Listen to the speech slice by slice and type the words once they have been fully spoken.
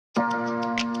I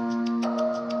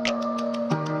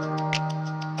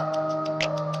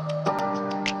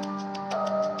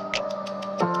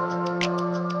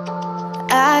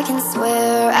can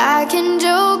swear, I can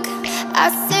joke, I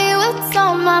say what's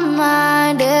on my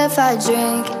mind. If I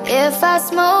drink, if I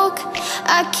smoke,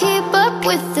 I keep up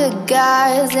with the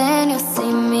guys. And you'll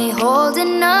see me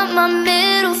holding up my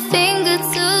middle finger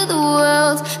to the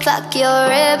world. Fuck your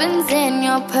ribbons and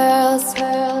your pearls.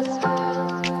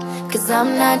 Cause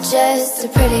I'm not just a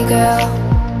pretty girl,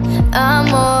 I'm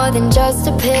more than just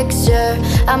a picture.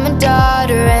 I'm a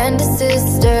daughter and a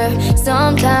sister.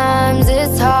 Sometimes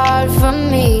it's hard for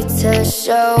me to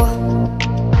show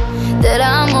that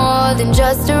I'm more than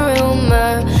just a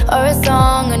rumor or a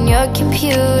song on your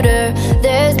computer.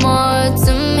 There's more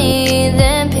to me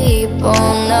than people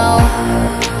know.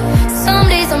 Some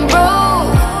days I'm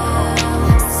broke,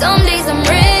 some days I'm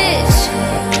rich,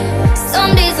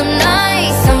 some days I'm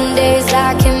nice, some days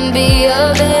I can be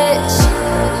a bitch.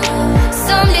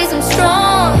 Some days I'm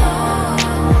strong,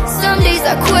 some days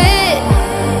I quit.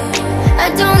 I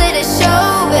don't let it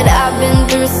show, but I've been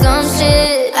through some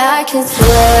shit. I can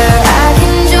swear, I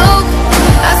can joke,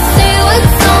 I say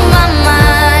what's on my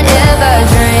mind. If I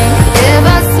drink, if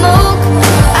I smoke,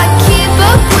 I keep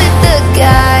up with the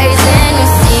guys. And you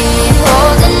see me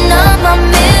holding up my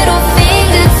middle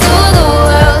finger to the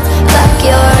world. Fuck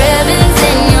your ribbons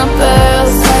and your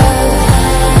pearls.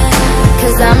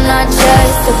 Cause I'm not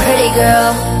just a pretty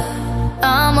girl,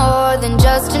 I'm more than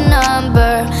just a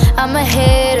number. I'm a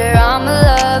hater, I'm a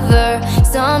lover.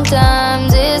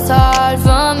 Sometimes it's hard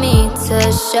for me to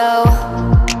show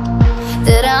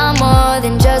that I'm more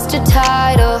than just a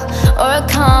title or a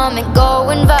comment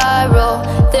going viral.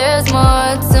 There's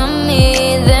more to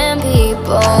me than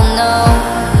people know.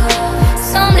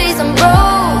 Some days I'm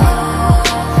broke,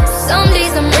 some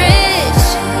days I'm rich,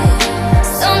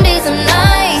 some days I'm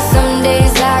nice, some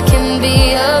days I can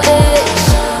be a bitch.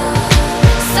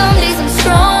 Some days I'm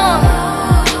strong,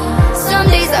 some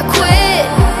days I quit.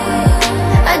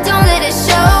 I don't let it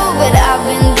show, but I've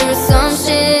been through some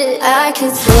shit. I can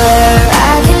swear,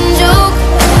 I can joke,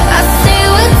 I say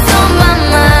what's on my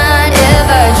mind. If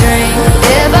I drink,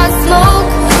 if I smoke,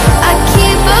 I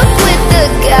keep up with the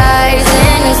guys.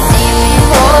 And you see me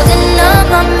holding up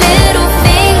my middle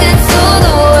finger to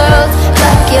the world.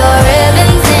 Fuck your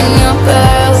ribbons and your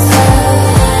pearls.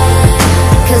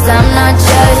 Cause I'm not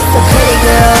just a pretty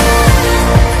girl,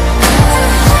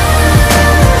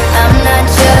 I'm not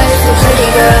just a pretty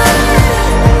girl.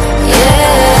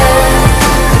 Yeah,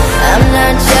 I'm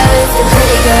not just a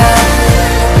pretty girl.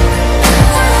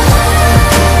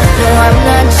 No, I'm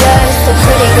not just a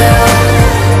pretty girl.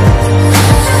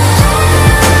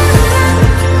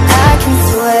 I can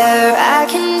swear, I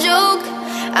can joke,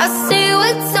 I say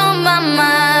what's on my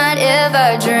mind. If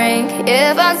I drink,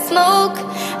 if I smoke,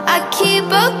 I keep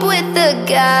up with the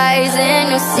guys. And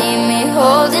you'll see me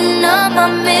holding up my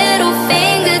middle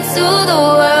finger to the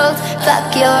world.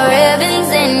 Fuck your ribbons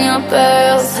and your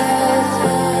pearls.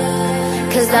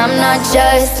 Cause I'm not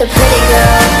just a pretty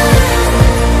girl,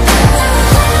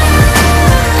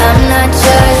 I'm not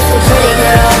just a pretty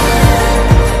girl.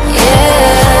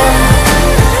 Yeah,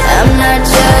 I'm not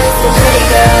just a pretty girl.